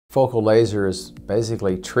Focal laser is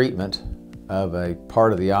basically treatment of a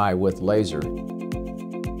part of the eye with laser.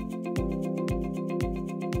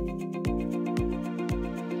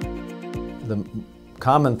 The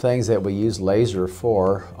common things that we use laser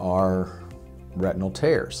for are retinal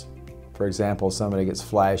tears. For example, somebody gets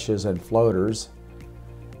flashes and floaters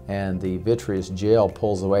and the vitreous gel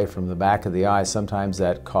pulls away from the back of the eye. Sometimes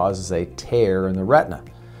that causes a tear in the retina.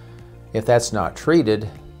 If that's not treated,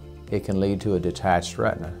 it can lead to a detached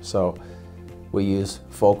retina. So we use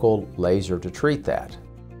focal laser to treat that.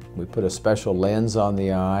 We put a special lens on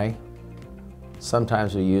the eye.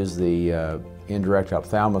 Sometimes we use the indirect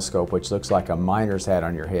ophthalmoscope, which looks like a miner's hat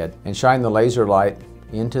on your head, and shine the laser light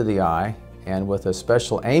into the eye, and with a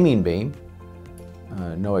special aiming beam,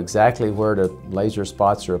 know exactly where the laser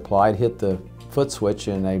spots are applied, hit the foot switch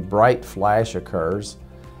and a bright flash occurs,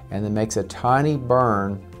 and then makes a tiny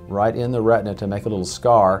burn right in the retina to make a little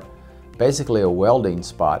scar, basically a welding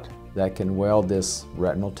spot that can weld this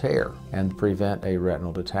retinal tear and prevent a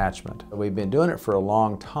retinal detachment. We've been doing it for a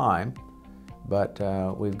long time, but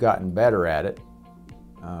we've gotten better at it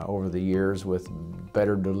over the years with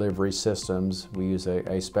better delivery systems. We use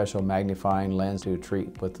a special magnifying lens to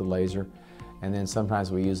treat with the laser, and then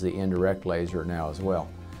sometimes we use the indirect laser now as well.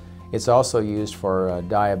 It's also used for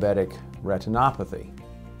diabetic retinopathy.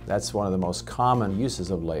 That's one of the most common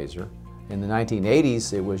uses of laser. In the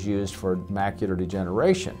 1980s, it was used for macular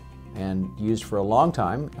degeneration and used for a long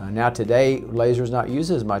time. Now today, laser is not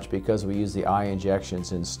used as much because we use the eye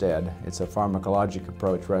injections instead. It's a pharmacologic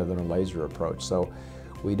approach rather than a laser approach. So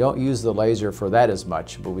we don't use the laser for that as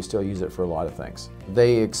much, but we still use it for a lot of things.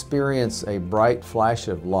 They experience a bright flash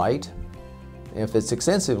of light. If it's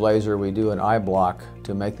extensive laser, we do an eye block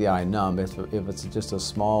to make the eye numb. If it's just a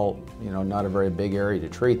small, not a very big area to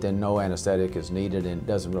treat, then no anesthetic is needed and it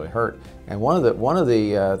doesn't really hurt. And one of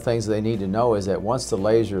the things they need to know is that once the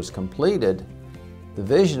laser is completed, the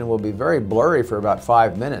vision will be very blurry for about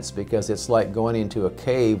 5 minutes because it's like going into a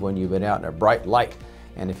cave when you've been out in a bright light.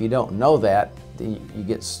 And if you don't know that, the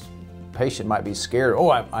patient might be scared,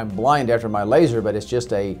 oh, I'm blind after my laser, but it's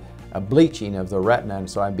just a bleaching of the retina. And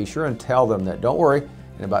so I'd be sure and tell them that don't worry,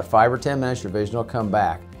 in about 5 or 10 minutes your vision will come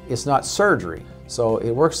back. It's not surgery, so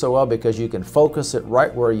it works so well because you can focus it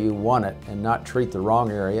right where you want it and not treat the wrong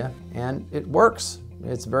area, and it works.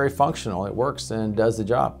 It's very functional. It works and does the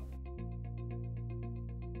job.